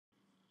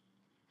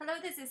Hello,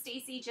 this is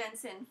Stacy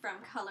Jensen from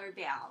Color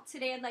Val.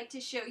 Today I'd like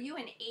to show you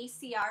an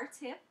ACR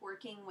tip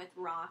working with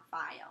RAW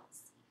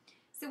files.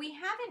 So we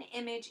have an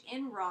image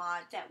in RAW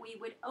that we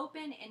would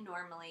open and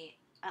normally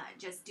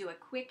just do a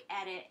quick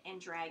edit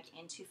and drag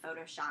into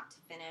Photoshop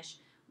to finish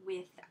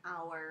with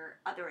our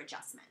other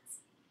adjustments.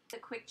 The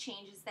quick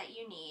changes that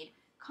you need: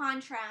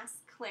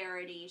 contrast,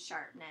 clarity,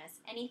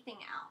 sharpness, anything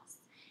else.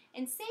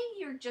 And say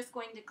you're just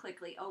going to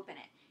quickly open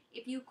it.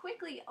 If you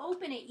quickly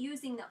open it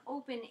using the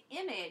open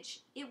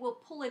image, it will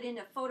pull it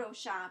into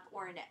Photoshop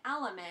or into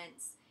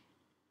Elements,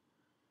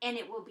 and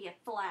it will be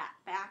a flat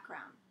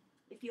background.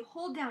 If you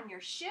hold down your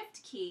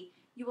Shift key,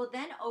 you will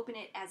then open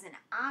it as an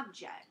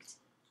object.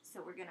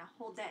 So we're going to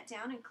hold that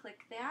down and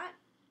click that.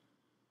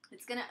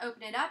 It's going to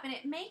open it up, and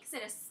it makes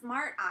it a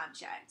smart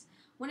object.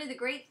 One of the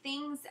great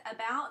things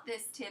about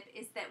this tip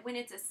is that when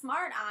it's a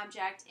smart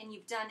object and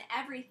you've done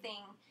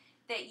everything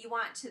that you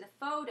want to the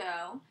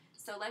photo,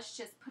 so let's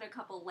just put a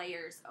couple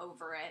layers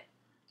over it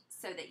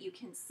so that you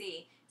can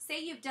see. Say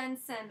you've done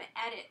some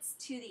edits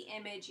to the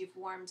image, you've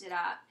warmed it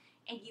up,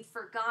 and you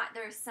forgot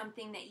there's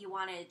something that you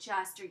want to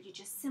adjust, or you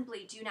just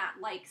simply do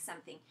not like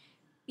something.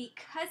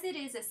 Because it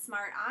is a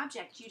smart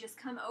object, you just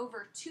come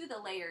over to the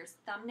layers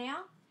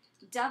thumbnail,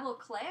 double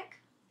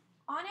click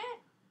on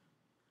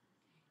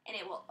it, and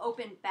it will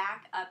open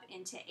back up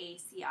into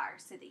ACR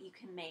so that you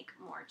can make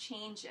more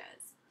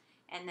changes.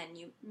 And then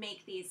you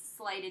make these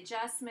slight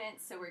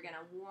adjustments. So we're going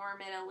to warm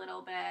it a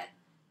little bit,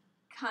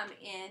 come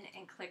in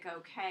and click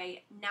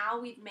OK. Now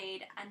we've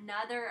made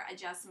another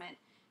adjustment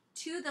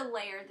to the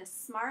layer, the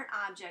Smart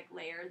Object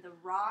layer, the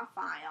RAW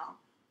file.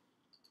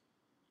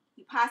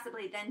 You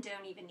possibly then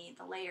don't even need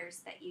the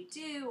layers that you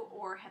do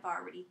or have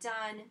already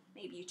done.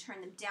 Maybe you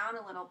turn them down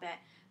a little bit.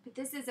 But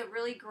this is a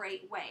really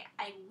great way.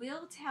 I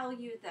will tell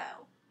you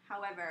though,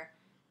 however,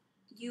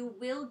 you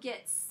will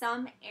get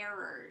some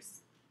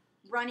errors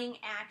running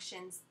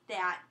actions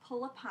that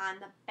pull upon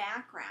the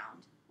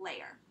background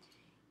layer.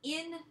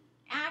 In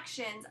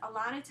actions, a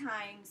lot of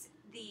times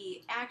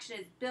the action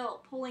is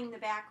built pulling the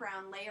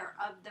background layer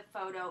of the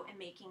photo and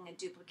making a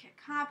duplicate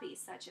copy,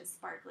 such as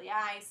sparkly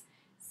eyes,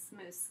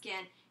 smooth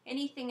skin,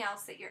 anything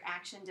else that your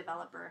action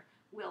developer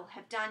will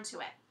have done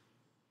to it.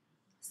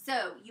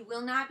 So you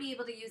will not be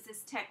able to use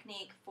this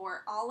technique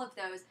for all of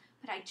those,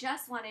 but I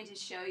just wanted to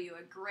show you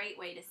a great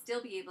way to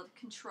still be able to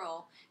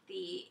control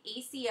the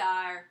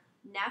ACR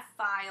NEF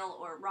file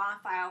or RAW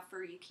file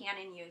for you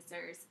Canon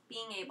users,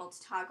 being able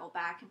to toggle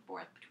back and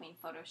forth between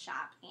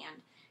Photoshop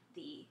and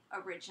the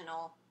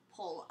original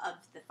pull of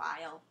the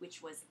file,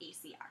 which was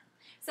ACR.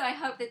 So I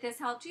hope that this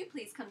helped you.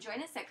 Please come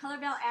join us at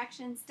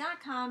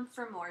colorvalactions.com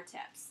for more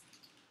tips.